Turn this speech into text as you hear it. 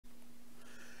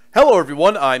Hello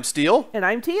everyone, I'm Steele. And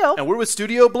I'm Teal. And we're with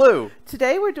Studio Blue.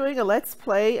 Today we're doing a Let's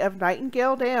Play of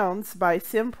Nightingale Downs by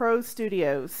Simprose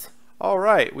Studios.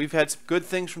 Alright, we've had some good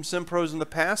things from Simprose in the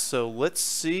past, so let's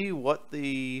see what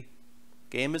the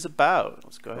game is about.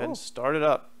 Let's go ahead and start it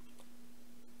up.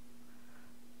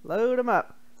 Load them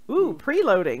up. Ooh,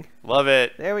 preloading. Love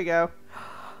it. There we go.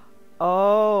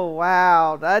 Oh,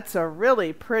 wow. That's a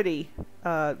really pretty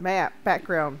map,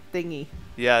 background thingy.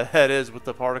 Yeah, that is with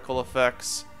the particle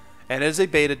effects. And it is a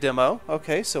beta demo.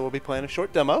 Okay, so we'll be playing a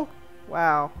short demo.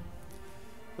 Wow.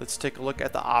 Let's take a look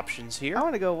at the options here. I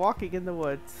want to go walking in the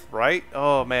woods. Right?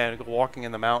 Oh man, go walking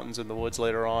in the mountains and the woods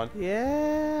later on.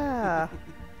 Yeah.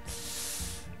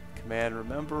 Command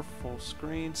remember, full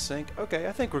screen, sync. Okay,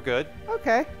 I think we're good.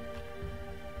 Okay.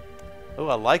 Oh,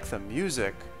 I like the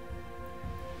music.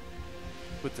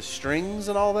 With the strings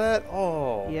and all that.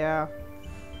 Oh. Yeah.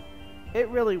 It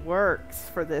really works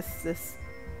for this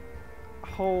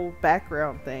whole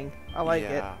background thing. I like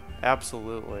it. Yeah,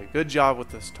 absolutely. Good job with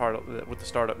the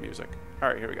startup music. All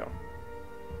right, here we go.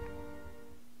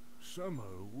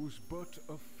 Summer was but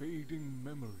a fading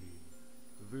memory.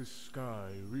 The sky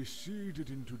receded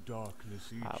into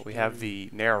darkness each We have day, the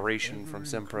narration from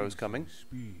Simprose coming.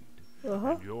 Speed,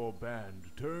 and your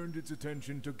band turned its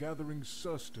attention to gathering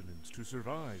sustenance to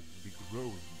survive the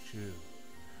growing chill.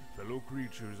 Fellow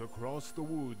creatures across the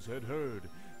woods had heard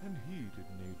and heeded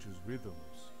nature's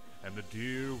rhythms, and the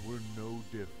deer were no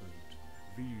different.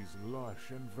 These lush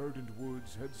and verdant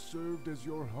woods had served as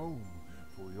your home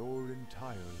for your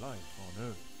entire life on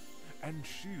Earth, and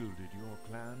shielded your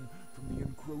clan from the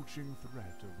encroaching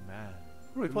threat of man.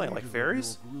 What are we playing, like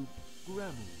fairies? Your group,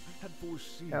 Gramu, had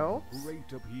foreseen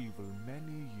great upheaval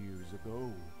many years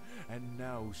ago, and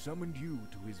now summoned you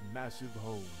to his massive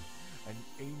home, an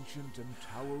ancient and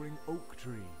towering oak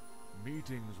tree.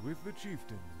 Meetings with the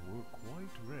chieftain were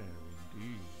quite rare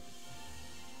indeed.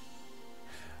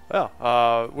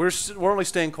 Well, we're only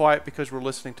staying quiet because we're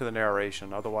listening to the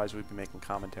narration. Otherwise, we'd be making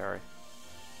commentary.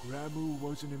 Gramu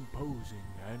was an imposing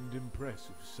and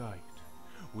impressive sight,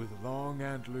 with long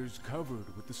antlers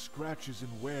covered with the scratches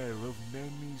and wear of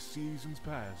many seasons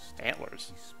past.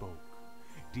 Antlers. He spoke,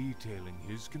 detailing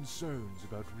his concerns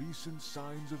about recent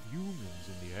signs of humans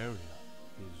in the area.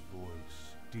 His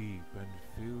voice, deep and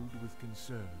filled with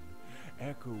concern,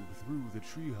 echoed through the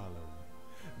tree hollow.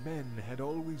 Men had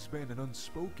always been an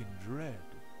unspoken dread,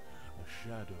 a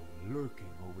shadow lurking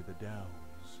over the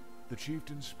downs. The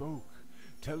chieftain spoke,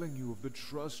 telling you of the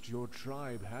trust your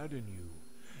tribe had in you,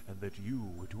 and that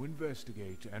you were to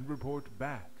investigate and report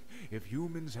back if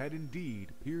humans had indeed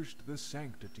pierced the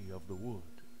sanctity of the wood.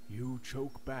 You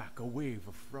choke back a wave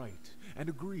of fright and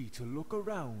agree to look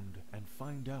around and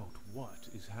find out what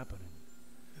is happening.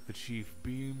 The chief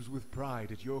beams with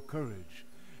pride at your courage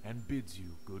and bids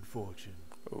you good fortune.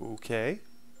 Okay.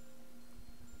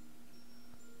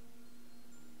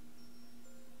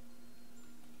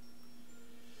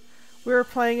 We were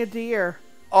playing a deer.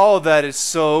 Oh, that is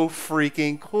so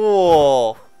freaking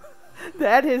cool.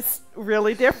 That is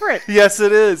really different. Yes,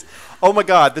 it is. Oh my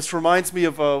God, this reminds me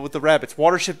of with the rabbits,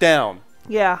 Watership Down.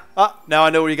 Yeah. Now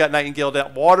I know where you got Nightingale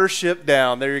Down. Watership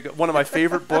Down. There you go. One of my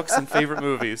favorite books and favorite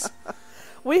movies.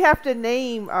 We have to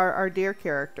name our deer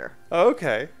character.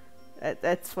 Okay.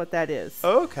 That's what that is.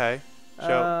 Okay.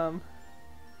 Show.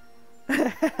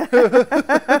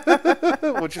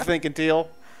 What you thinking, Teal?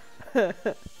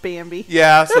 Bambi.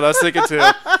 Yeah, that's what I was thinking too.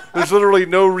 There's literally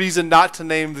no reason not to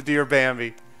name the deer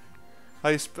Bambi. How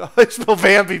you spell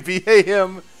Bambi?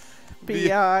 B-A-M.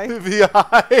 B-I.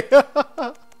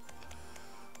 B-I.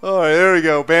 All right, there we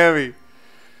go, Bambi.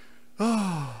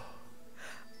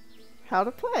 How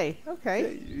to play.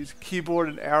 Okay. Use keyboard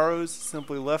and arrows.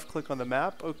 Simply left click on the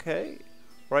map. Okay.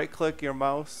 Right click your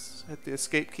mouse. Hit the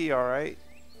escape key. All right.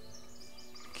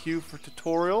 Q for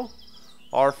tutorial.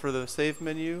 R for the save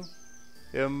menu.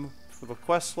 M for the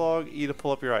quest log. E to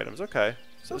pull up your items. Okay.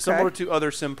 So similar to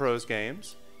other Simprose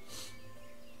games.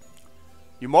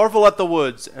 You marvel at the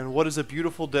woods and what a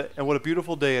beautiful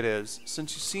day it is.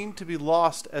 Since you seem to be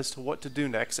lost as to what to do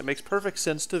next, it makes perfect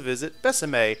sense to visit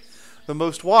Besame, the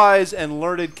most wise and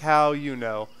learned cow you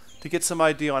know, to get some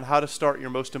idea on how to start your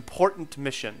most important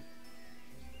mission.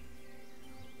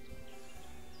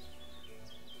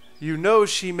 You know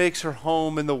she makes her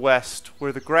home in the west,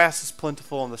 where the grass is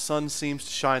plentiful and the sun seems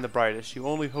to shine the brightest. You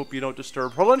only hope you don't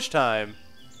disturb her lunchtime.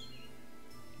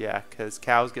 Yeah, because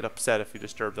cows get upset if you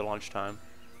disturb their lunchtime.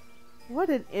 What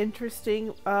an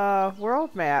interesting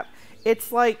world map.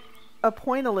 It's like a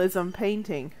pointillism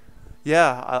painting.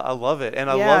 Yeah, I love it. And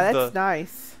I love that's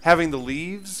nice. Having the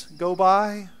leaves go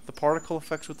by, the particle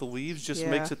effects with the leaves just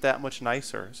makes it that much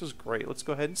nicer. This is great. Let's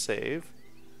go ahead and save.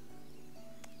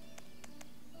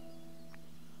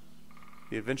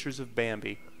 The Adventures of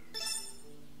Bambi.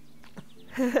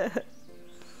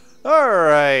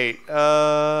 Alright.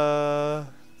 Alright,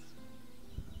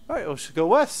 we should go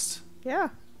west. Yeah.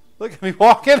 Look at me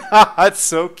walking. That's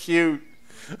so cute.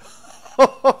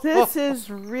 This is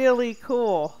really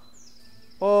cool.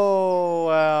 Oh,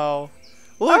 wow.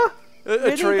 Look.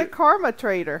 Vinny the Karma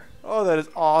Trader. Oh, that is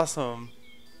awesome.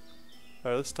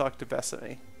 Alright, let's talk to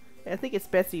Bessie. I think it's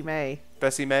Bessie May.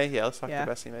 Bessie May? Yeah, let's talk to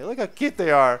Bessie May. Look how cute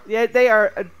they are. Yeah, they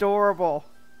are adorable.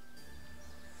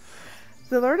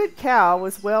 The learned cow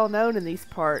was well known in these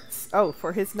parts. Oh,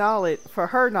 for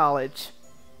her knowledge.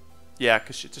 Yeah,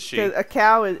 because it's a she. A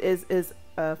cow is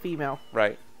a female.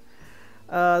 Right.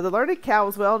 The learned cow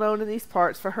was well known in these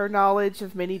parts for her knowledge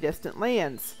of many distant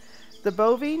lands. The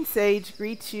bovine sage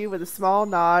greets you with a small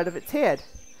nod of its head.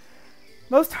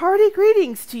 Most hearty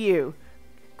greetings to you.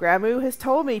 Gramu has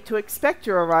told me to expect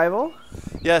your arrival.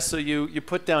 Yeah, so you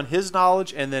put down his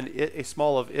knowledge and then a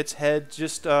small of its head.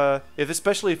 Just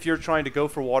especially if you're trying to go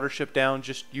for Watership Down,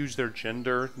 just use their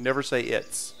gender. Never say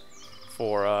its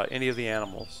for any of the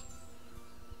animals.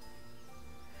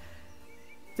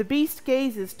 The beast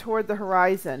gazes toward the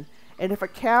horizon, and if a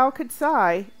cow could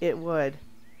sigh, it would.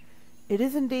 It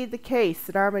is indeed the case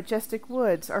that our majestic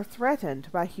woods are threatened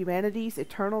by humanity's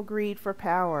eternal greed for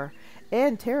power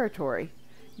and territory.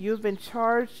 You have been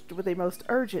charged with a most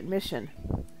urgent mission.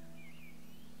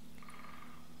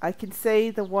 I can say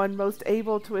the one most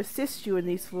able to assist you in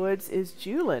these woods is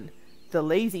Julin, the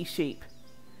lazy sheep.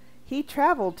 He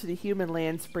traveled to the human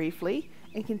lands briefly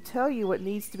and can tell you what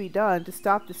needs to be done to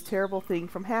stop this terrible thing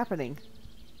from happening.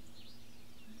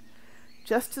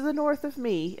 Just to the north of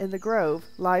me, in the grove,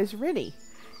 lies Rennie.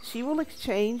 She will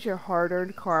exchange your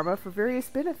hard-earned karma for various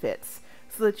benefits,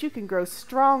 so that you can grow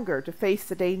stronger to face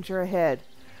the danger ahead.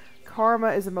 Karma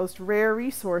is a most rare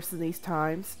resource in these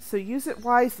times, so use it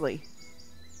wisely.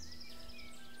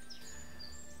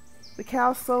 The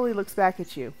cow slowly looks back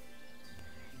at you.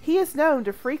 He is known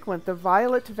to frequent the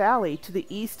Violet Valley to the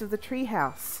east of the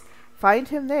treehouse. Find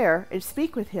him there and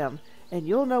speak with him, and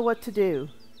you'll know what to do.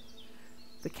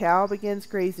 The cow begins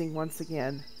grazing once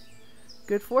again.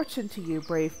 Good fortune to you,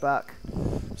 brave buck.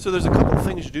 So there's a couple of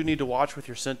things you do need to watch with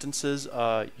your sentences.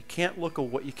 You can't look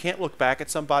away. You can't look back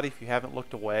at somebody if you haven't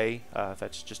looked away.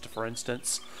 That's just a for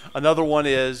instance. Another one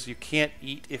is you can't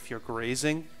eat if you're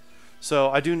grazing. So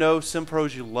I do know,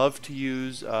 Simprose, you love to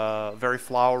use very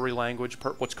flowery language,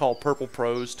 what's called purple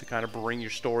prose, to kind of bring your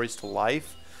stories to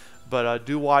life. But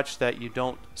do watch that you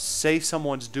don't say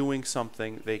someone's doing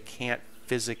something they can't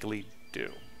physically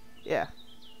do. Yeah.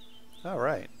 All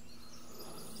right.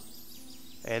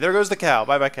 And there goes the cow.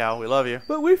 Bye-bye, cow. We love you.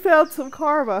 But we found some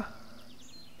karma.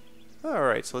 All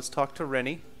right, so let's talk to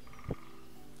Rennie.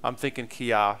 I'm thinking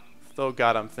Kia. Oh,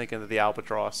 God, I'm thinking of the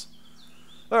albatross.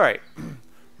 All right.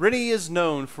 Rennie is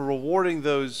known for rewarding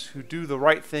those who do the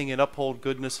right thing and uphold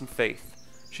goodness and faith.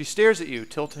 She stares at you,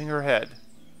 tilting her head.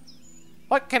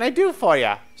 What can I do for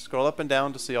ya? Scroll up and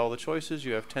down to see all the choices.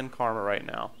 You have 10 karma right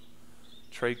now.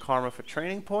 Trade karma for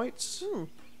training points.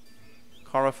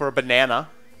 Karma for a banana.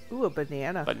 Ooh, a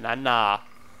banana. Banana.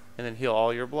 And then heal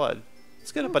all your blood.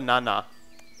 Let's get a banana.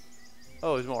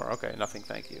 Oh, there's more. Okay, nothing,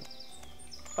 thank you.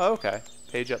 Oh, okay.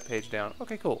 Page up, page down.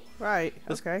 Okay, cool. Right,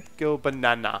 Let's okay. go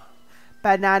banana.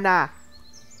 Banana.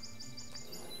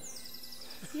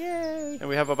 Yay. And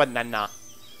we have a banana.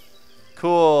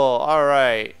 Cool. All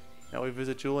right. Now we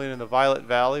visit Julian in the Violet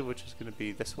Valley, which is going to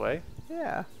be this way.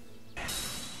 Yeah.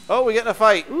 Oh, we get in a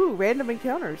fight. Ooh, random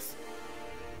encounters.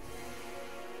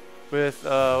 With,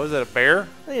 what is that, a bear?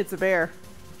 I think it's a bear.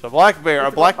 It's a black bear.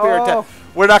 It's a black bear attack. Oh.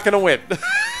 We're not going to win.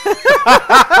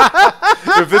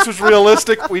 If this was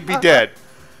realistic, we'd be dead.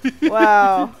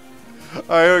 Wow. All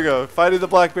right, here we go. Fighting the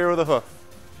black bear with a hoof.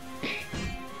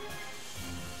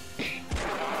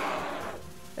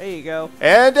 There you go.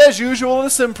 And as usual in a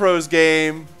Simprose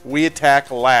game, we attack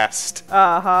last.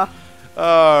 Uh-huh.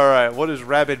 All right, what is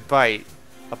Rabid Bite?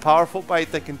 A powerful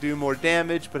bite that can do more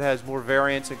damage, but has more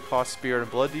variance and costs spirit and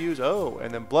blood to use. Oh,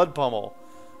 and then Blood Pummel.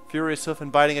 Furious hoof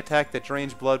and biting attack that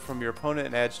drains blood from your opponent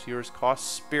and adds to yours costs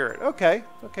spirit. Okay,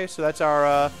 okay, so that's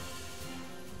our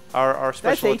special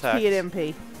That's attacks. HP and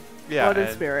MP. Yeah, Blood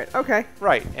and spirit. Okay.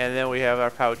 Right, and then we have our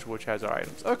pouch, which has our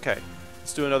items. Okay,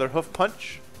 let's do another hoof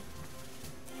punch.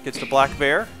 Gets the black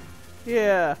bear.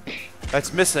 Yeah.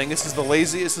 That's missing. This is the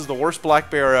laziest. This is the worst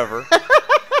black bear ever.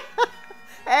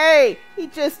 Hey, he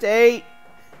just ate.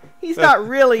 He's not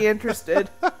really interested.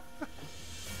 And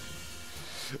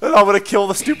I'm gonna kill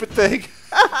the stupid thing.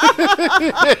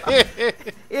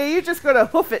 Yeah, you're just gonna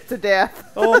hoof it to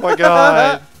death. Oh my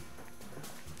god.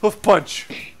 Hoof punch.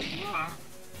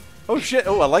 Oh shit.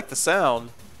 Oh, I like the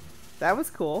sound. That was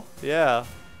cool. Yeah.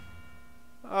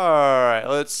 Alright,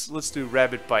 let's do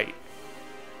rabbit bite.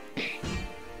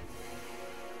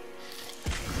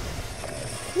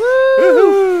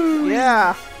 Woo!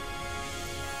 Yeah.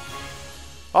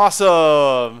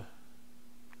 Awesome!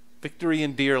 Victory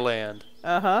in Deerland.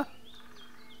 Uh-huh.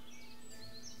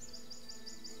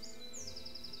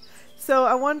 So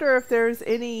I wonder if there's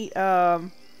any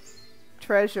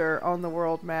treasure on the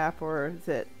world map, or is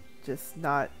it just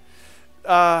not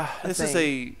If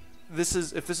this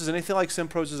is anything like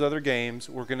Simprose's other games,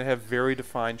 we're gonna have very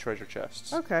defined treasure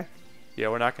chests. Okay. Yeah,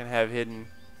 we're not gonna have hidden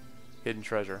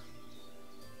treasure.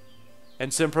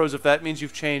 And Simprose, if that means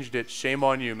you've changed it, shame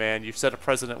on you, man. You've set a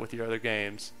precedent with your other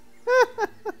games.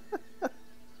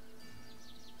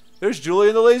 There's Julie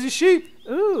and the Lazy Sheep.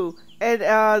 Ooh, and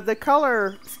the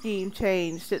color scheme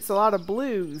changed. It's a lot of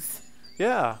blues.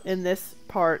 Yeah. In this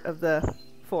part of the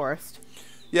forest.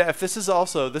 Yeah, if this is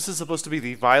supposed to be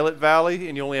the Violet Valley,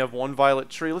 and you only have one violet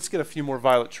tree, let's get a few more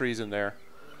violet trees in there.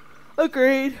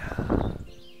 Agreed.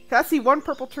 I see one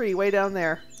purple tree way down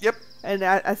there. Yep. And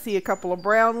I see a couple of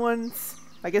brown ones.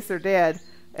 I guess they're dead.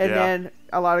 And then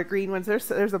a lot of green ones. There's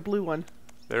a blue one.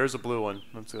 There's a blue one.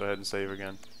 Let's go ahead and save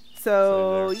again.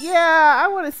 So, yeah, I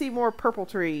want to see more purple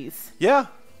trees. Yeah.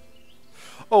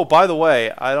 Oh, by the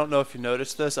way, I don't know if you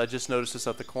noticed this. I just noticed this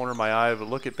at the corner of my eye, but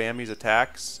look at Bambi's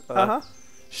attacks.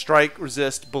 Strike,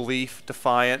 resist, belief,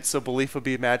 defiance. So belief would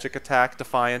be magic attack.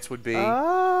 Defiance would be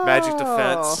magic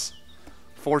defense.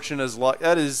 Fortune is luck.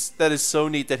 That is so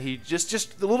neat that he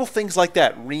just the little things like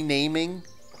that. Renaming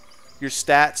your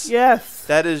stats. Yes.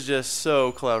 That is just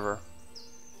so clever.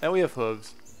 And we have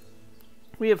hooves.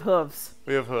 We have hooves.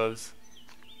 We have hooves.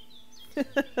 All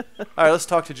right, let's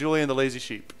talk to Julian the Lazy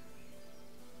Sheep.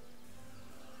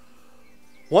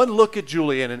 One look at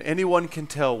Julian and anyone can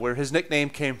tell where his nickname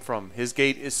came from. His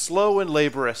gait is slow and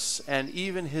laborious, and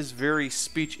even his very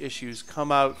speech issues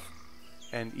come out,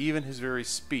 and even his very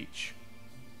speech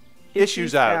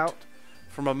issues out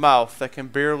from a mouth that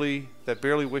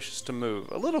barely wishes to move.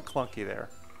 A little clunky there.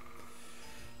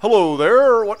 Hello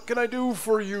there, what can I do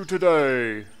for you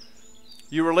today?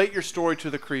 You relate your story to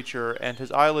the creature, and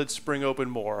his eyelids spring open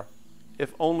more,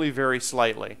 if only very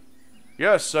slightly.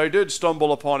 Yes, I did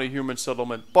stumble upon a human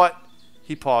settlement, but...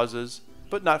 He pauses,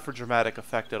 but not for dramatic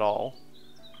effect at all.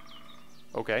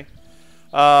 Okay.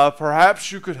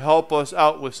 Perhaps you could help us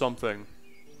out with something.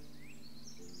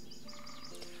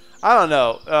 I don't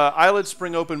know. Eyelids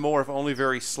spring open more, if only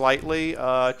very slightly.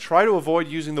 Try to avoid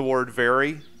using the word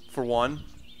very, for one.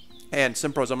 And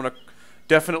Simprose, I'm going to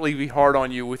definitely be hard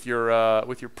on you with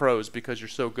your prose, because you're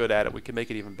so good at it. We can make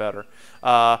it even better.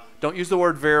 Don't use the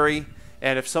word very.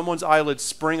 And if someone's eyelids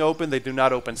spring open, they do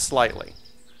not open slightly.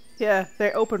 Yeah,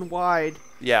 they open wide.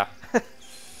 Yeah.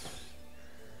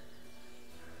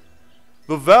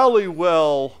 The valley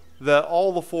well that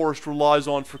all the forest relies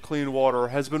on for clean water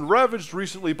has been ravaged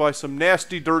recently by some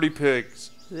nasty, dirty pigs.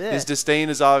 Yeah. His disdain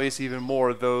is obvious even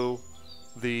more, though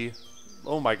the...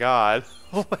 Oh my god.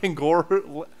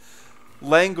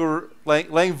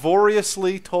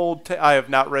 Langoriously told... I have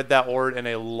not read that word in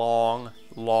a long,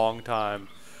 long time.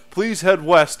 Please head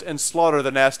west and slaughter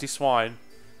the nasty swine.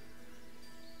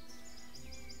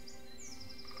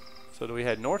 So do we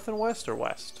head north and west or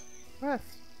west? West.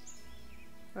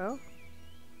 Well,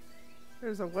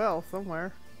 there's a well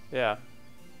somewhere. Yeah.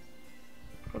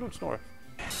 What looks north?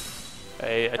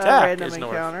 A attack random is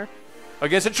north. encounter.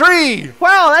 Against a tree!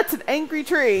 Wow, that's an angry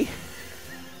tree.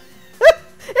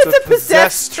 It's a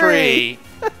possessed tree.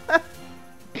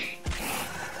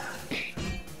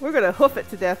 We're going to hoof it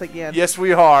to death again. Yes,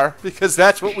 we are, because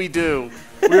that's what we do.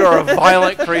 We are a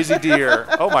violent, crazy deer.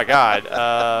 Oh, my God.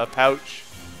 Pouch.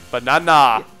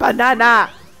 Banana. Banana.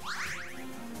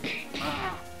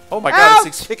 Oh, my God. This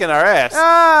thing's kicking our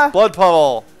ass. Blood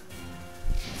puddle.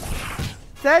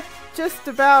 That just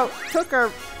about took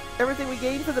everything we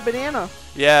gained for the banana.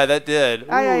 Yeah, that did.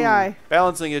 Aye.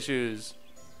 Balancing issues.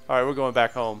 All right, we're going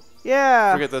back home.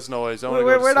 Yeah. Forget this noise.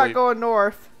 We're not going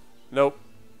north. Nope.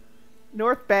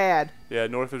 North bad. Yeah,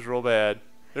 north is real bad.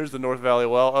 There's the North Valley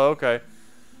well. Oh, okay.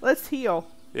 Let's heal.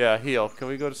 Yeah, heal. Can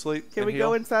we go to sleep? Can we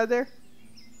go inside there?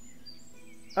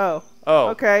 Oh. Oh.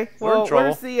 Okay. Well,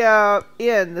 where's the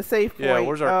inn, the safe point? Yeah,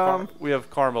 where's our we have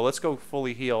karma. Let's go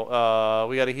fully heal.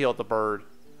 We got to heal at the bird.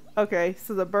 Okay,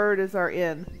 so the bird is our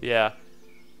inn. Yeah.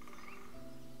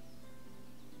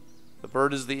 The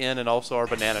bird is the inn and also our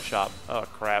banana shop. Oh,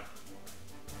 crap.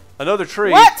 Another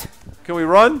tree. What? Can we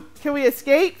run? Can we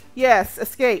escape? Yes,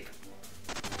 escape.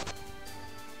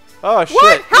 Oh, shit.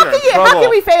 What? How can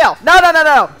we fail? No.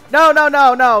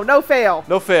 No fail.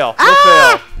 No fail. Ah! No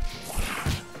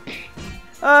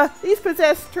fail. These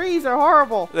possessed trees are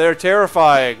horrible. They're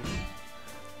terrifying.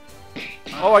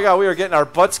 Oh my god, we are getting our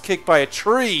butts kicked by a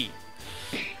tree.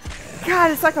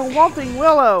 God, it's like a whomping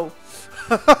willow.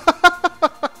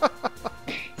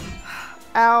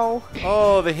 Ow.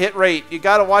 Oh, the hit rate. You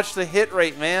gotta watch the hit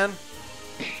rate, man.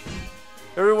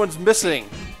 Everyone's missing.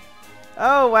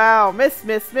 Oh, wow. Miss,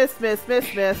 miss, miss, miss,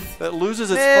 miss, miss. That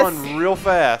loses its Miss. fun real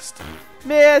fast.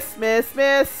 Miss, miss,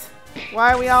 miss.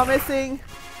 Why are we all missing?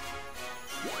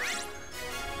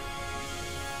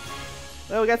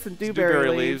 Oh, we got some dewberry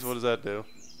leaves. What does that do?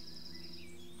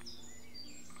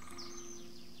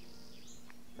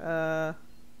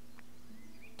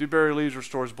 Dewberry leaves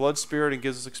restores blood spirit and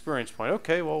gives us experience point.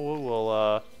 Okay, well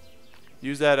we'll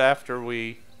use that after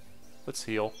we. Let's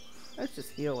heal. Let's just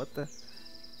heal with the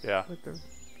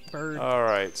bird. All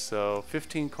right, so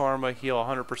 15 karma, heal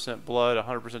 100% blood,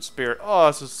 100% spirit. Oh,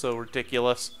 this is so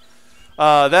ridiculous.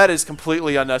 That is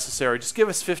completely unnecessary. Just give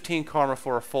us 15 karma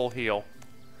for a full heal.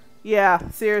 Yeah,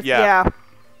 seriously. Yeah.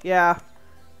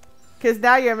 Because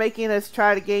now you're making us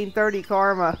try to gain 30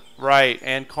 karma. Right,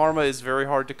 and karma is very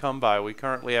hard to come by. We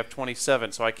currently have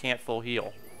 27, so I can't full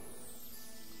heal.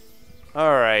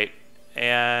 Alright,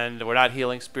 and we're not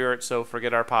healing spirit, so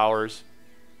forget our powers.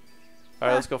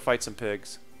 Alright, let's go fight some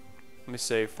pigs. Let me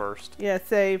save first. Yeah,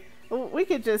 save. We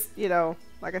could just, you know,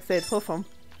 like I said, hoof them.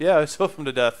 Yeah, let's hoof them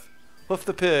to death. Hoof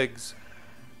the pigs.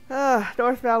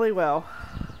 North Valley Well.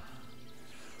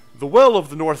 The well of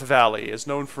the North Valley is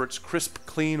known for its crisp,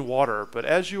 clean water, but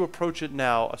as you approach it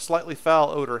now, a slightly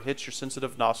foul odor hits your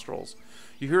sensitive nostrils.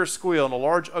 You hear a squeal, and a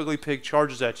large, ugly pig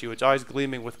charges at you, its eyes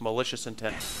gleaming with malicious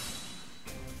intent.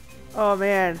 Oh,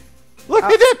 man. Look at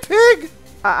that pig!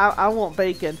 I want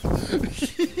bacon.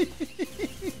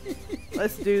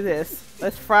 Let's do this.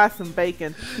 Let's fry some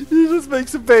bacon. Let's make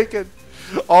some bacon.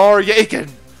 Are you aching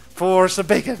for some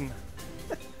bacon?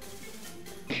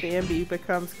 Bambi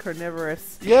becomes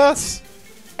carnivorous. Yes.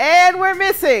 And we're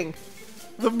missing.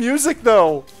 The music,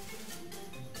 though.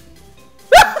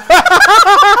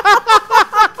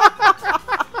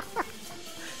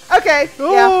 Okay.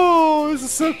 Oh, this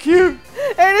is so cute.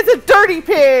 And it's a dirty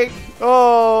pig.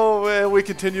 Oh, man, we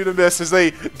continue to miss as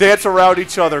they dance around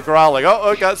each other, growling.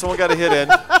 Oh, someone got a hit in.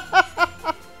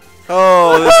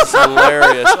 Oh, this is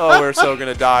hilarious. Oh, we're so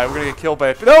going to die. We're going to get killed by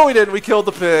a pig. No, we didn't. We killed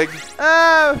the pig.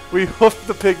 We hoofed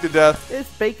the pig to death. It's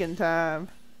bacon time.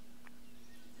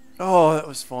 Oh, that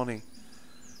was funny.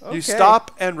 Okay. You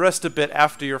stop and rest a bit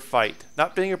after your fight.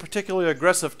 Not being a particularly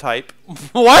aggressive type.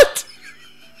 What?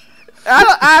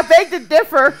 I beg to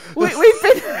differ. We've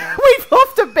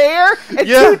hoofed a bear and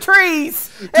 2 trees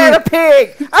and a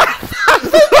pig. I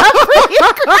think I'm pretty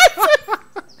aggressive.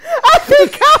 I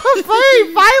think I'm a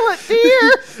very violent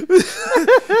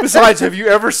deer. Besides, have you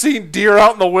ever seen deer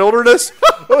out in the wilderness?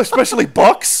 Especially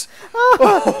bucks?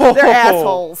 They're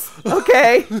assholes.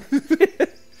 Okay.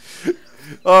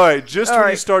 Alright, just when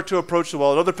you start to approach the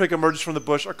well, another pig emerges from the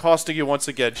bush, accosting you once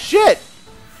again. Shit!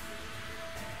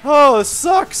 Oh, this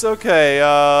sucks. Okay,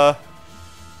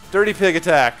 dirty pig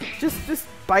attack. Just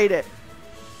bite it.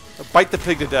 Bite the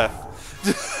pig to death.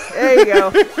 There you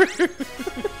go.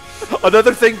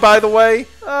 Another thing, by the way,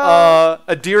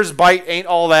 a deer's bite ain't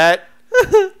all that.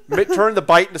 Turn the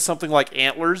bite into something like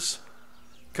antlers,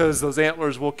 because those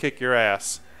antlers will kick your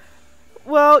ass.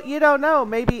 Well, you don't know.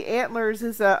 Maybe antlers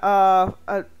is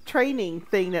a training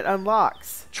thing that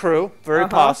unlocks. True. Very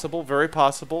possible. Very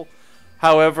possible.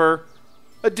 However,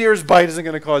 a deer's bite isn't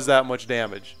going to cause that much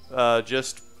damage.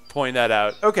 Just point that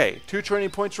out. Okay, 2 training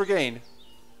points regained.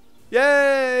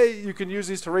 Yay! You can use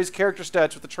these to raise character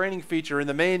stats with the training feature in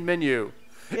the main menu.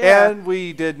 Yeah. And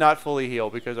we did not fully heal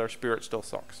because our spirit still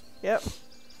sucks. Yep.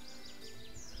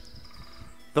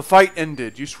 The fight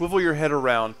ended. You swivel your head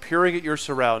around, peering at your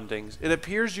surroundings. It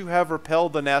appears you have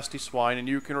repelled the nasty swine, and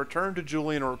you can return to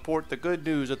Julian and report the good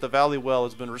news that the Valley Well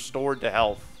has been restored to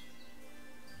health.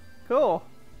 Cool.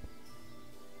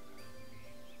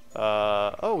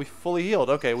 Oh, we fully healed.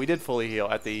 Okay, we did fully heal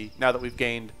now that we've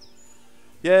gained.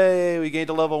 Yay, we gained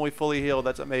a level and we fully healed.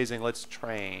 That's amazing. Let's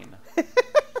train.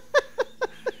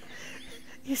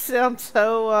 You sound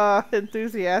so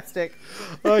enthusiastic.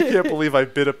 I can't believe I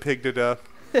bit a pig to death.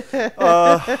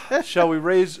 Shall we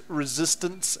raise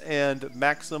resistance and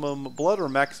maximum blood or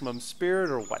maximum spirit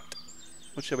or what?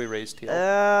 What shall we raise, Teal?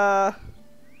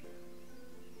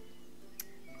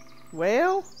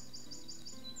 Well,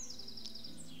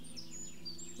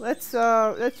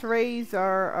 let's raise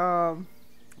our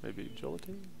maybe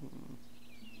agility.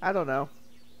 I don't know.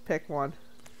 Pick one.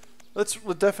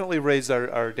 We'll definitely raise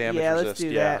our damage resist. Let's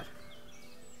do that.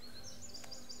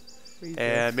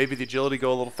 And maybe the agility go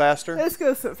a little faster. Let's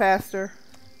go faster.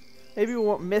 Maybe we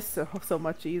won't miss so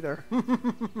much either.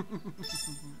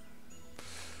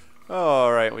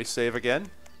 Alright, we save again.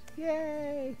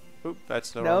 Yay! Oop,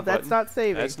 that's the No, wrong that's button. not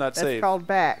saving. That's not That's save. called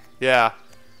back. Yeah.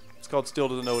 It's called still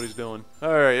doesn't know what he's doing.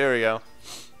 Alright, here we go.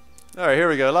 Alright, here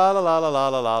we go. La la la la la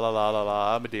la la la la la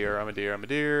la. I'm a deer, I'm a deer, I'm a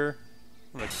deer.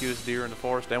 I'm the cutest deer in the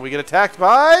forest. And we get attacked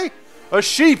by a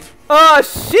sheep! A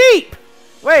sheep!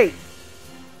 Wait.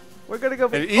 We're gonna go.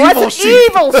 An evil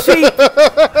sheep! Evil sheep!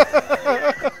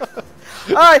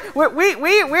 Alright,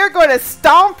 we're going to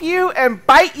stomp you and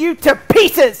bite you to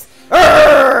pieces!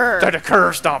 The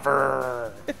curve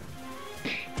stomper!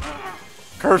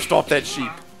 Curve stomp that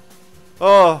sheep.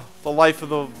 Oh, the life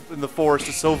in the forest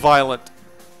is so violent.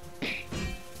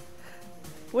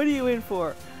 What are you in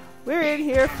for? We're in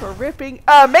here for ripping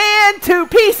a man to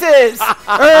pieces!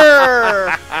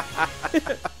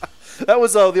 That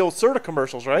was the old Serta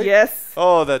commercials, right? Yes.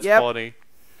 Oh, that's funny.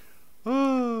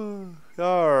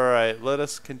 Alright, let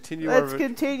us continue. Let's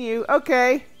continue.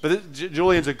 Okay. But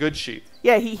Julian's a good sheep.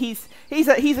 Yeah, he's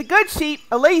a good sheep,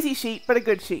 a lazy sheep, but a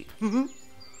good sheep. Mm-hmm.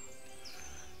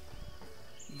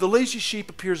 The lazy sheep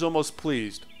appears almost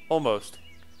pleased. Almost.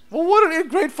 Well, what an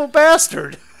ungrateful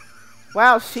bastard!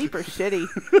 Wow, sheep are shitty.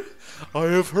 I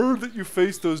have heard that you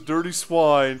faced those dirty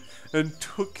swine and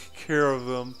took care of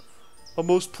them. A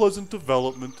most pleasant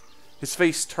development. His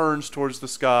face turns towards the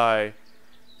sky.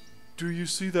 Do you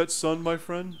see that sun, my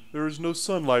friend? There is no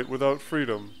sunlight without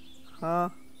freedom. Huh?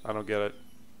 I don't get it.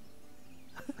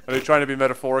 Are they trying to be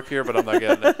metaphoric here? But I'm not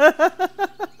getting it.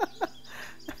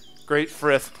 Great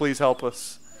Frith, please help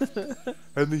us.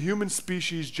 And the human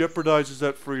species jeopardizes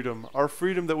that freedom, our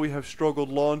freedom that we have struggled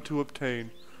long to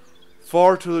obtain.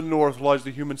 Far to the north lies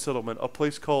the human settlement, a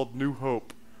place called New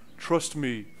Hope. Trust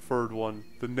me, furred one,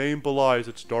 the name belies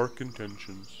its dark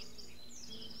intentions.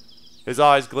 His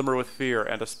eyes glimmer with fear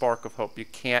and a spark of hope. You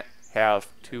can't have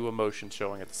two emotions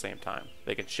showing at the same time.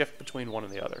 They can shift between one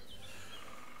and the other.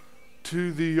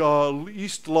 To the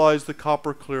east lies the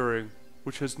copper clearing,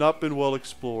 which has not been well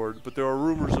explored, but there are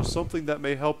rumors of something that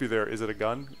may help you there. Is it a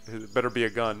gun? It better be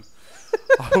a gun.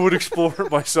 I would explore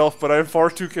it myself, but I am far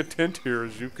too content here,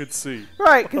 as you could see.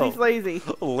 Right, because he's lazy.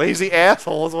 A lazy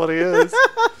asshole is what he is.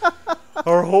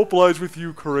 Our hope lies with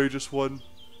you, courageous one.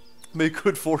 May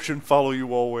good fortune follow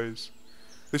you always.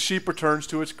 The sheep returns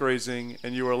to its grazing,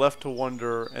 and you are left to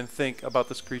wonder and think about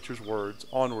this creature's words.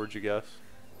 Onward, you guess.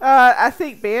 I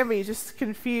think Bambi's just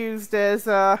confused as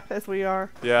we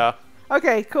are. Yeah.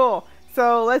 Okay, cool.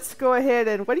 So let's go ahead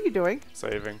and what are you doing?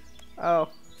 Saving. Oh.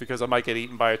 Because I might get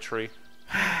eaten by a tree.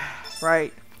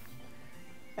 Right.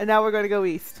 And now we're going to go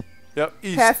east. Yep,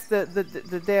 east. Past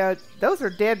the dead. Those are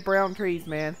dead brown trees,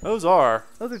 man. Those are.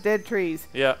 Those are dead trees.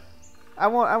 Yeah. I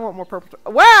want more purple.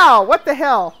 Wow! What the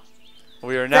hell?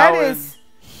 We are now that is,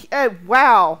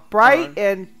 wow, bright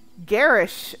and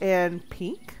garish and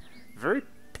pink. Very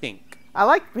pink. I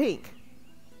like pink.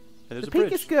 And there's The a pink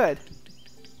bridge. is good.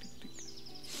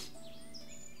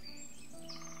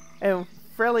 And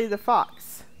Frelly the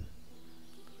fox.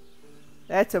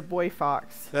 That's a boy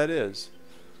fox. That is.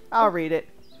 I'll read it.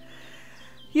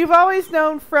 You've always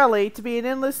known Frelly to be an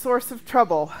endless source of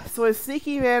trouble, so his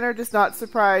sneaky manner does not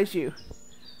surprise you.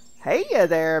 Hey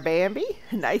there, Bambi.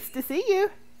 Nice to see you.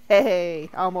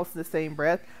 Hey, almost in the same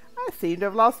breath. I seem to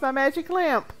have lost my magic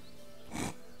lamp.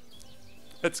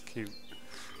 That's cute.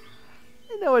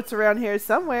 I know it's around here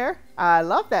somewhere. I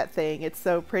love that thing. It's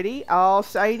so pretty, all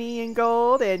shiny and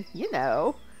gold, and you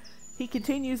know. He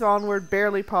continues onward,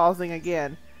 barely pausing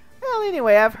again. Well,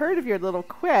 anyway, I've heard of your little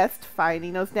quest,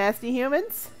 finding those nasty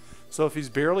humans. So if he's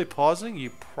barely pausing,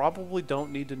 you probably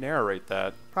don't need to narrate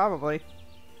that. Probably.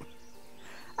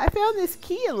 I found this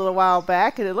key a little while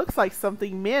back, and it looks like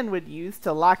something men would use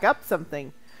to lock up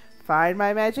something. Find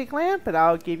my magic lamp, and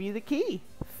I'll give you the key.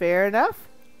 Fair enough?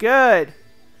 Good.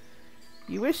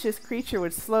 You wish this creature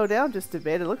would slow down just a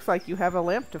bit. It looks like you have a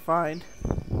lamp to find.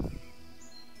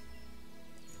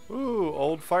 Ooh,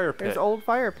 old fire pit. There's old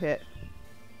fire pit.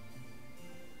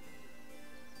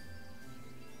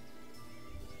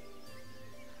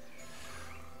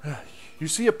 You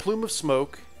see a plume of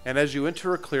smoke, and as you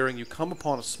enter a clearing, you come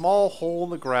upon a small hole in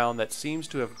the ground that seems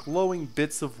to have glowing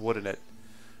bits of wood in it.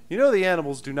 You know the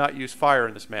animals do not use fire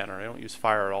in this manner. They don't use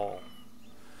fire at all.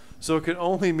 So it can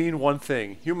only mean one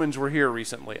thing. Humans were here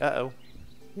recently. Uh-oh.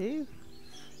 Ew.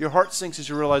 Your heart sinks as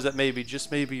you realize that maybe,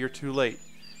 just maybe, you're too late.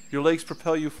 Your legs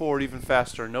propel you forward even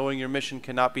faster, knowing your mission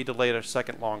cannot be delayed a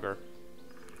second longer.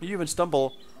 You even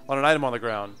stumble on an item on the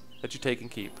ground that you take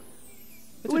and keep.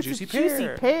 It's Ooh, a juicy pear.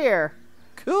 Juicy pear.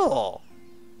 Cool.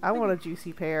 I want a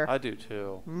juicy pear. I do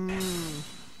too. I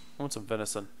want some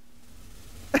venison.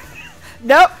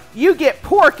 Nope, you get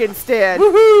pork instead.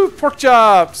 Woohoo! Pork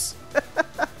chops!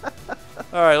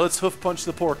 Alright, let's hoof punch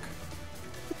the pork.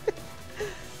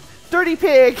 Dirty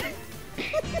pig.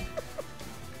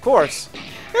 Of course.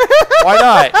 Why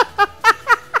not?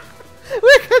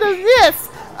 We're gonna miss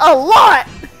a lot.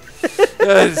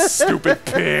 Stupid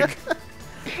pig.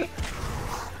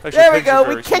 Actually, There we pigs are go.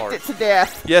 We very kicked smart. it to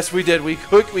death. Yes, we did. We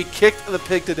kicked the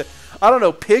pig to death. I don't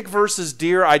know. Pig versus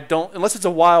deer. I don't. Unless it's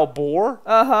a wild boar.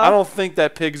 I don't think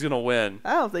that pig's gonna win.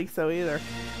 I don't think so either.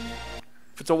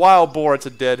 If it's a wild boar, it's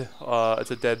a dead.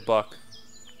 It's a dead buck.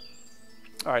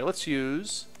 All right. Let's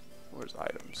use. Where's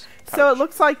items? So it Pouch.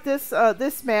 looks like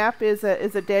this map is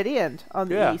a dead end on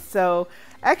the Yeah. east. So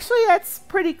actually, that's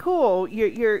pretty cool.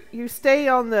 You stay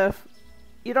on the.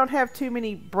 You don't have too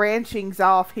many branchings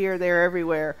off here, there,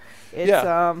 everywhere. It's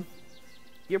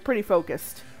you're pretty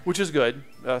focused. Which is good,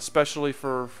 especially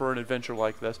for an adventure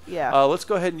like this. Yeah. Let's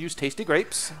go ahead and use tasty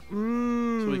grapes. So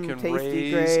we can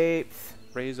tasty grapes.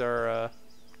 raise our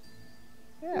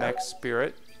max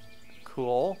spirit.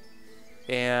 Cool.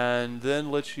 And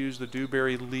then let's use the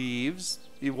dewberry leaves.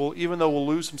 Even though we'll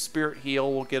lose some spirit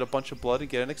heal, we'll get a bunch of blood and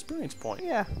get an experience point.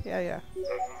 Yeah. There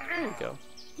we go.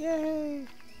 Yay.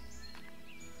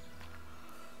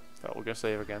 Oh, we're going to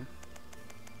save again.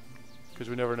 Because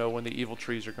we never know when the evil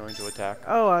trees are going to attack.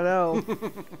 Oh, I know.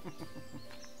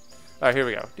 Alright, here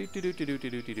we go.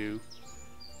 Do.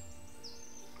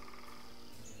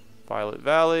 Violet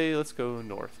Valley. Let's go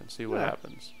north and see what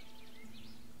happens.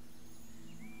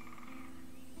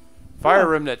 Fire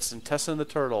remnants and Tessa and the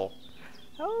turtle.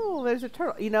 Oh, there's a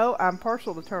turtle. You know, I'm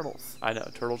partial to turtles. I know.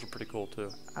 Turtles are pretty cool, too.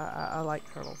 I like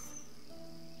turtles.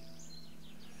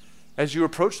 As you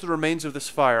approach the remains of this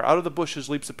fire, out of the bushes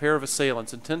leaps a pair of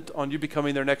assailants, intent on you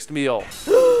becoming their next meal.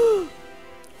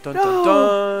 Dun dun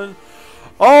dun!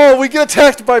 Oh, we get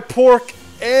attacked by pork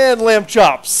and lamb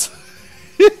chops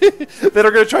that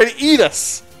are going to try to eat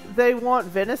us. They want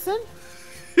venison,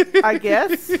 I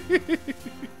guess.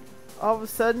 All of a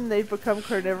sudden, they've become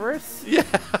carnivorous. Yeah.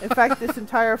 In fact, this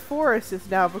entire forest has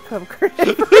now become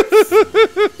carnivorous.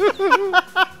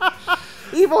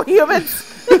 Evil humans.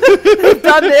 They've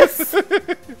done this.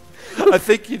 I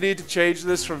think you need to change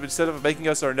this from instead of making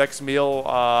us our next meal,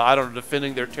 I don't know,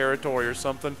 defending their territory or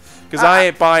something. Because I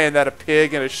ain't buying that a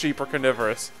pig and a sheep are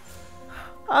carnivorous.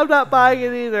 I'm not buying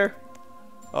it either.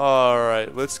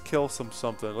 Alright, let's kill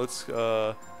something. Let's,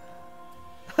 shall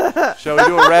we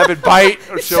do a rabid bite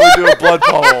or shall we do a blood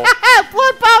pummel?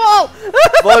 Blood pummel!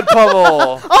 Blood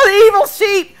pummel! On the evil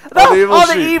sheep! No, On the evil on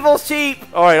sheep. the evil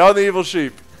sheep! Alright, on the evil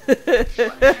sheep.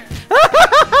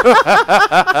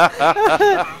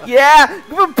 Yeah!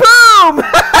 Boom!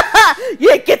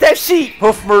 Yeah, get that sheep!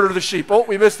 Hoof murder the sheep. Oh,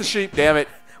 we missed the sheep. Damn it.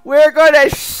 We're gonna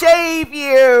shave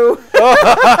you!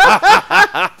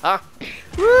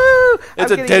 Woo! It's I'm a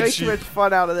getting dead way sheep. too much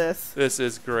fun out of this. This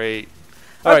is great.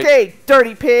 All Okay, right.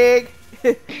 dirty pig.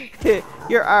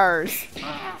 You're ours.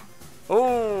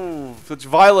 Oh, such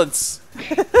violence.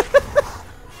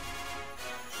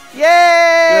 Yay!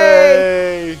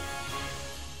 Yay.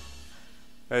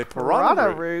 Hey, piranha Piranha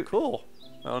root. root. Cool.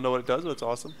 I don't know what it does, but it's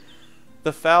awesome.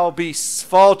 The foul beasts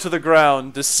fall to the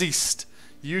ground, deceased.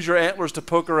 Use your antlers to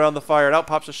poke around the fire, and out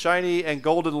pops a shiny and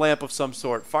golden lamp of some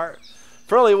sort.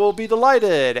 Furley will be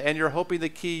delighted, and you're hoping the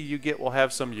key you get will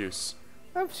have some use.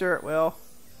 I'm sure it will.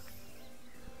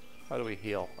 How do we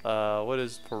heal? What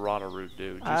does piranha root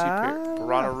do? Juicy Ah.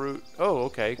 piranha root. Oh,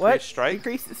 okay. What? Increase strike.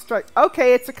 Increase the strike.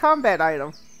 Okay, it's a combat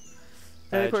item.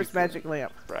 And of course, Magic magic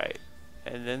lamp. Right.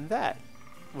 And then that,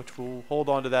 which we'll hold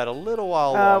on to that a little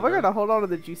while longer. We're gonna hold on to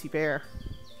the juicy bear.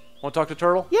 Want to talk to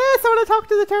Turtle? Yes, I want to talk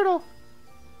to the turtle.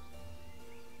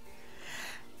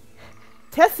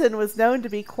 Tessin was known to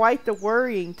be quite the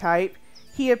worrying type.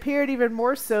 He appeared even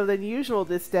more so than usual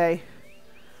this day.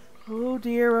 Oh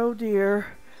dear,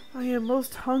 I am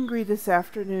most hungry this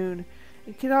afternoon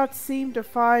and cannot seem to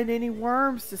find any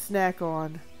worms to snack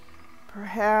on.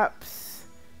 Perhaps,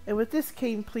 and with this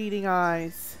came pleading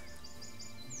eyes,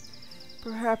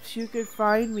 perhaps you could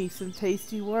find me some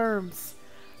tasty worms.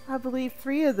 I believe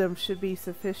 3 of them should be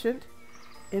sufficient.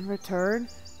 In return,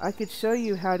 I could show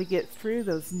you how to get through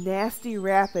those nasty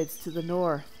rapids to the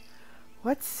north.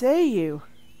 What say you?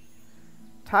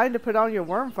 Time to put on your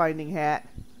worm finding hat.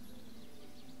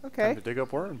 Okay. Time to dig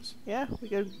up worms. Yeah, we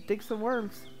go dig some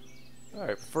worms. All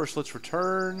right. First, let's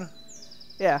return.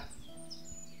 Yeah.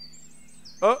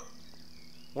 Oh,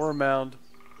 worm mound.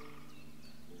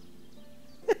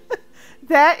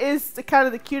 That is kind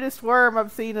of the cutest worm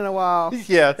I've seen in a while.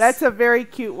 Yes. That's a very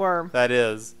cute worm. That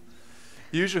is.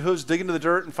 Use your hooves, dig into the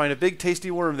dirt, and find a big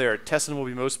tasty worm there. Tessin will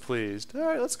be most pleased. All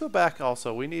right, let's go back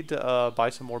also. We need to buy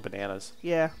some more bananas.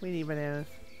 Yeah, we need bananas.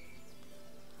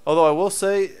 Although I will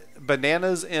say,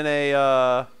 bananas in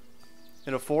a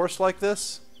forest like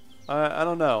this, I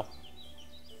don't know.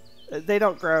 They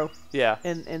don't grow. Yeah.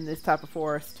 In this type of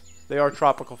forest. They are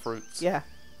tropical fruits. Yeah.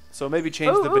 So maybe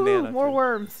change the banana. More too.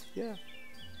 worms. Yeah.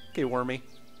 Okay, wormy.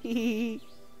 Yay!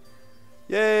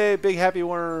 Yay, big happy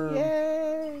worm.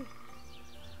 Yay!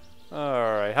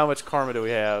 Alright, how much karma do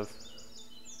we have?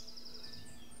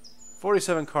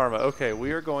 47 karma. Okay,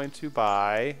 we are going to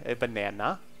buy a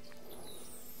banana.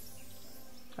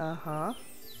 Uh-huh.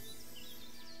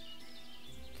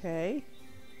 Okay.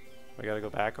 We gotta go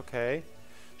back, okay.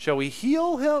 Shall we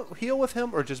heal with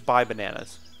him, or just buy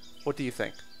bananas? What do you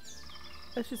think?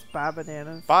 Let's just buy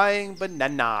bananas. Buying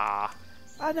banana.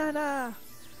 Banana!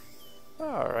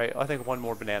 Alright, I think one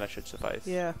more banana should suffice.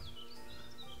 Yeah.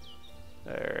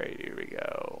 Alright, here we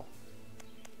go.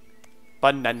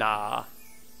 Banana.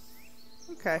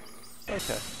 Okay.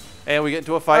 Okay. And we get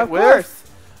into a fight Of with course.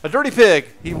 a dirty pig.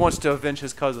 He wants to avenge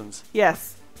his cousins.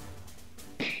 Yes.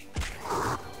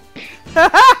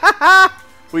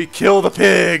 We kill the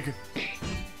pig.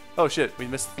 Oh shit, we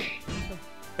missed.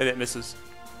 And it misses.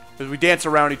 As we dance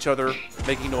around each other,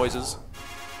 making noises.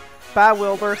 Bye,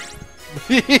 Wilbur.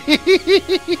 I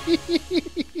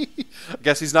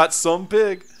guess he's not some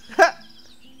pig.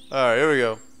 Alright, here we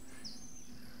go.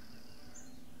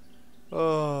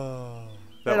 Oh,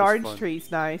 That was orange fun.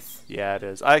 tree's nice. Yeah, it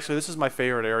is. Actually, this is my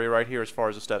favorite area right here as far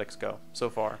as aesthetics go so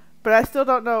far. But I still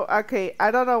don't know. Okay,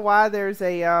 I don't know why there's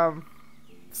a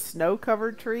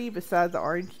snow-covered tree beside the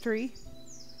orange tree.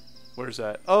 Where's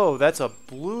that? Oh, that's a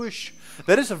bluish.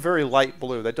 That is a very light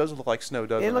blue. That doesn't look like snow,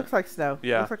 doesn't it? It looks like snow.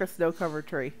 Yeah. It looks like a snow-covered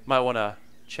tree. Might want to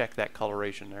check that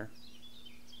coloration there.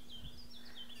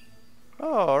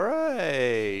 All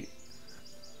right.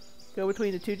 Go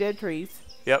between the two dead trees.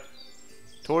 Yep.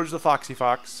 Towards the Foxy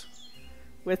Fox.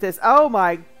 With this. Oh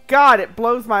my god, it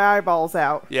blows my eyeballs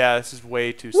out. Yeah, this is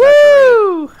way too saturated.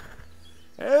 Woo!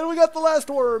 And we got the last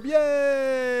worm.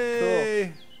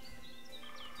 Yay!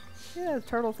 Cool. Yeah, the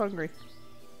turtle's hungry.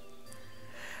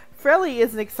 Frelly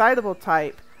is an excitable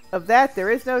type. Of that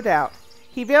there is no doubt.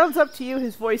 He bounds up to you,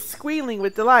 his voice squealing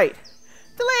with delight.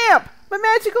 The lamp! My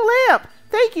magical lamp!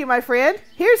 Thank you, my friend.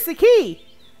 Here's the key.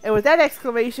 And with that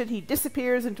exclamation, he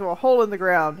disappears into a hole in the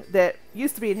ground that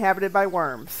used to be inhabited by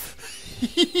worms.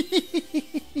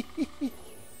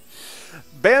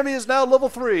 Bambi is now level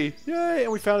 3. Yay!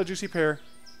 And we found a juicy pear.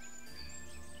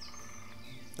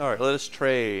 Alright, let us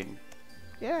train.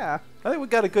 Yeah. I think we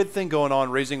got a good thing going on,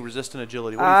 raising resistant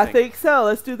agility. What do you I think? think so.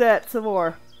 Let's do that some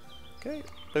more. Okay.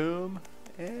 Boom.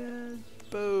 And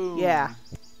boom. Yeah.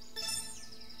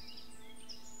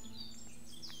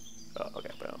 Oh,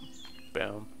 okay. Boom.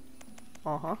 Boom.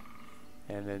 Uh-huh.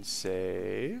 And then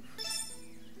save.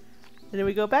 And then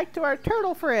we go back to our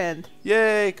turtle friend.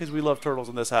 Yay, because we love turtles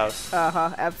in this house.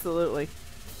 Uh-huh, absolutely.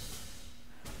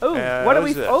 Oh, what what are is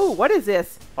we... this? Oh, what is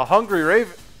this? A hungry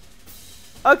raven.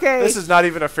 Okay. This is not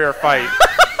even a fair fight.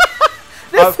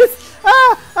 This is...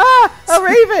 A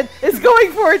raven is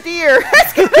going for a deer.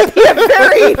 It's going to be a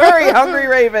very, very hungry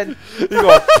raven. He's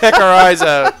going to peck our eyes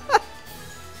out.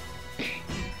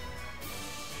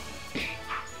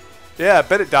 Yeah, I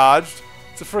bet it dodged.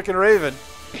 It's a freaking raven.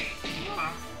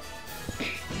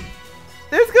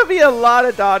 There's going to be a lot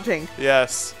of dodging.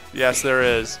 Yes. Yes, there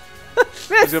is. Miss,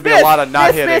 There's going to be a lot of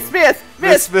not hitting.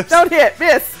 Miss. Don't hit.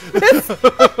 Miss. God,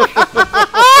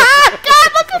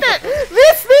 look at it.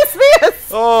 Miss.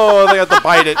 Oh, I think I have to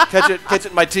bite it. Catch it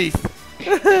in my teeth.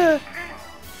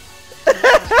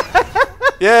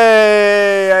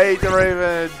 Yay! I ate the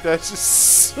raven. That's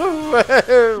just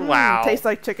wow. Tastes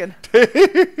like chicken.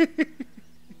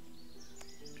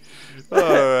 All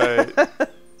right.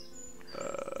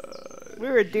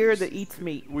 We're a deer that eats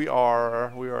meat. We are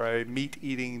a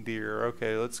meat-eating deer.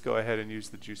 Okay, let's go ahead and use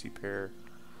the juicy pear.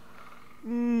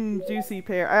 Juicy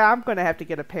pear. I'm going to have to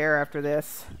get a pear after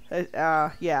this.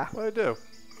 Yeah. What did I do?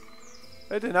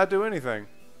 I did not do anything.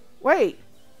 Wait.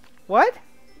 What?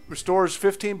 Restores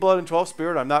 15 blood and 12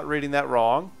 spirit. I'm not reading that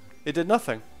wrong. It did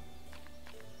nothing.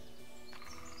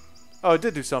 Oh, it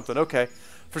did do something. Okay.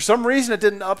 For some reason, it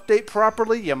didn't update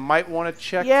properly. You might want to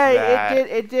check that. Yeah,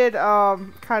 it did.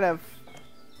 Kind of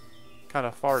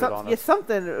farted on yeah, us.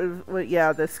 something.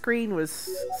 Yeah, the screen was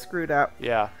screwed up.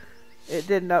 Yeah. It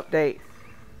didn't update.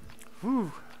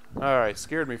 Whew. All right,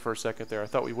 scared me for a second there. I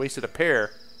thought we wasted a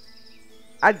pear.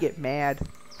 I'd get mad.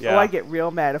 Yeah. Oh, I'd get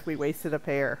real mad if we wasted a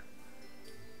pear.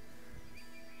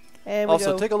 And we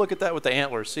Also, go, take a look at that with the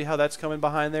antlers. See how that's coming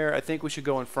behind there? I think we should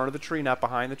go in front of the tree. See how that's coming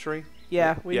behind there? I think we should go in front of the tree, not behind the tree.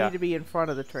 yeah, we need to be in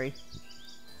front of the tree.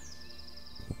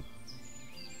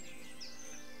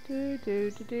 To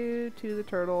the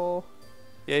turtle.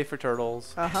 Yay for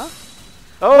turtles. Uh-huh.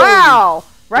 Oh! Wow!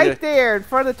 Right there in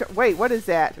front of the wait, what is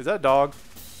that? Is that a dog?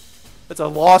 That's a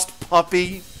lost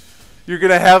puppy. You're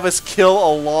going to have us kill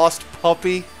a lost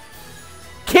puppy?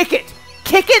 Kick it!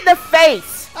 Kick it in the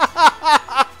face!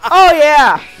 Oh,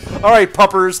 yeah! All right,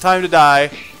 puppers, time to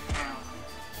die.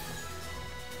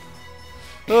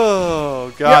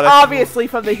 Oh, God. You're obviously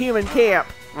from the human camp.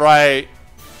 Right.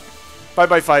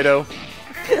 Bye-bye, Fido.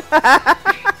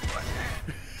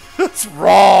 That's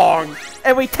wrong.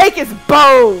 And we take his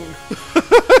bone.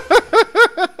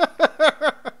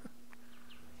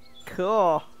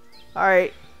 Cool. All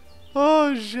right.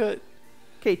 Oh, shit.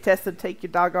 Okay, Tessin, take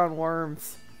your doggone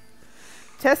worms.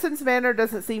 Tessin's manner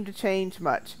doesn't seem to change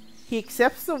much. He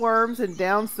accepts the worms and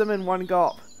downs them in one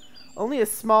gulp. Only a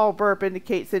small burp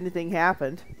indicates anything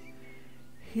happened.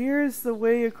 Here's the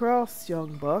way across,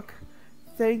 young buck.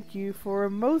 Thank you for a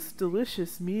most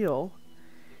delicious meal.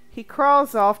 He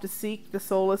crawls off to seek the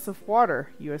solace of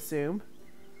water, you assume.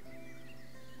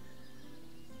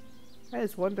 That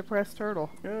is one depressed turtle.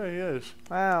 Yeah, he is.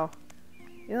 Wow.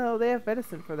 You know, they have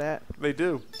medicine for that. They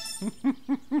do.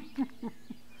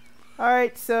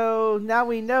 Alright, so now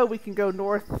we know we can go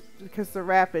north because of the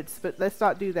rapids, but let's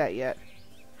not do that yet.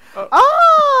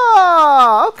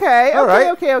 Oh! Okay, All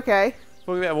right. okay.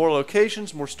 We're going to have more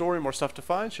locations, more story, more stuff to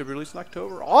find. Should be released in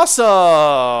October.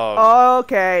 Awesome!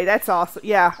 Okay, that's awesome.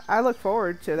 Yeah, I look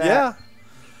forward to that. Yeah.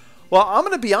 Well, I'm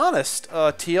going to be honest,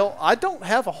 Teal. I don't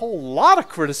have a whole lot of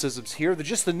criticisms here.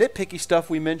 Just the nitpicky stuff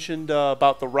we mentioned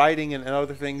about the writing and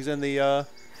other things in the...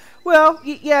 Well,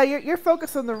 yeah, you're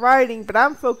focused on the writing, but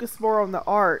I'm focused more on the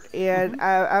art. And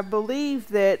I believe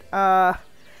that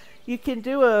you can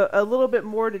do a little bit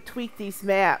more to tweak these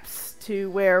maps to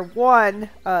where, one,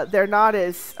 they're not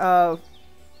as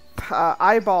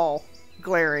eyeball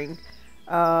glaring.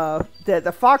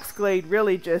 The fox glade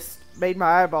really just made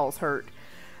my eyeballs hurt.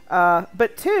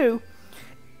 But two,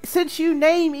 since you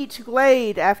name each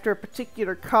glade after a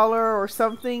particular color or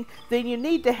something, then you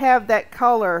need to have that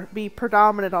color be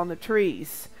predominant on the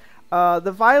trees.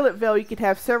 The violet veil, you could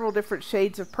have several different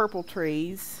shades of purple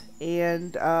trees,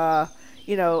 and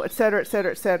you know, etc.,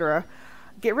 etc., etc.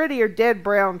 Get rid of your dead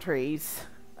brown trees,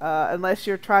 unless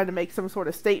you're trying to make some sort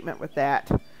of statement with that.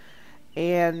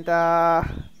 And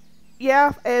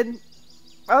yeah, and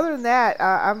other than that,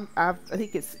 I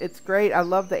think it's great. I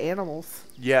love the animals.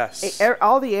 Yes.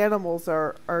 All the animals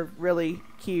are really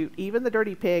cute. Even the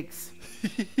dirty pigs.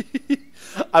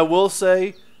 I will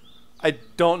say, I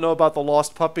don't know about the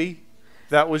lost puppy.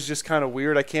 That was just kind of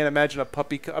weird. I can't imagine a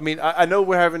puppy. I mean, I know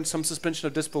we're having some suspension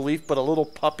of disbelief, but a little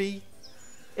puppy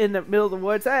in the middle of the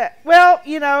woods. Well,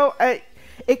 you know,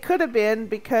 it could have been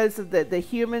because of the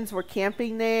humans were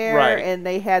camping there, right, and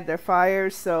they had their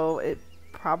fires, so it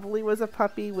probably was a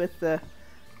puppy with the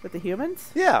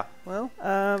humans. Yeah. Well.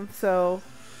 So,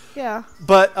 yeah.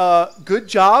 But good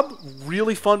job.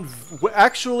 Really fun.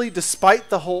 Actually, despite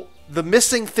the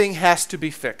missing thing has to be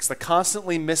fixed. The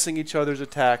constantly missing each other's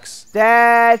attacks.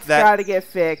 That's got to get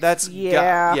fixed. That's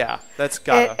yeah. That's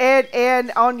gotta.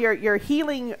 And on your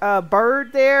healing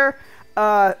bird there,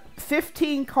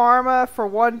 15 karma for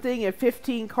one thing and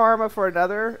 15 karma for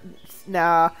another.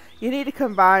 Nah, you need to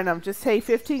combine them. Just say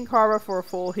 15 karma for a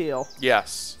full heal.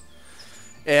 Yes.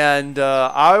 And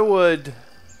I would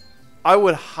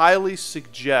highly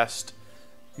suggest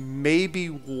maybe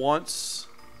once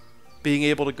being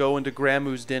able to go into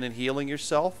Gramu's den and healing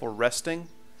yourself or resting.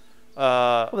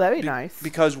 Well, that'd be nice.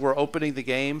 Because we're opening the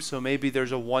game, so maybe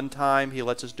there's a one time he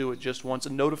lets us do it just once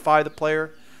and notify the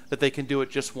player that they can do it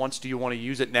just once. Do you want to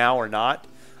use it now or not?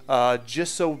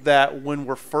 Just so that when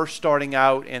we're first starting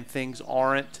out and things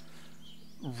aren't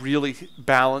really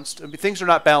balanced. I mean, things are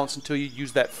not balanced until you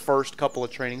use that first couple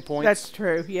of training points. That's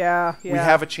true. Yeah. We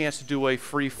have a chance to do a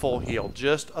free full heal.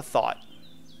 Just a thought.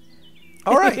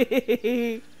 All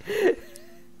right.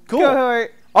 Cool.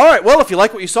 All right. Well, if you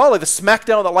like what you saw, leave a smack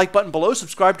down on that like button below.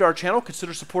 Subscribe to our channel.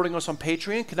 Consider supporting us on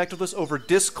Patreon. Connect with us over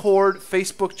Discord,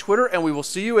 Facebook, Twitter, and we will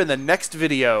see you in the next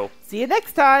video. See you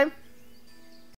next time.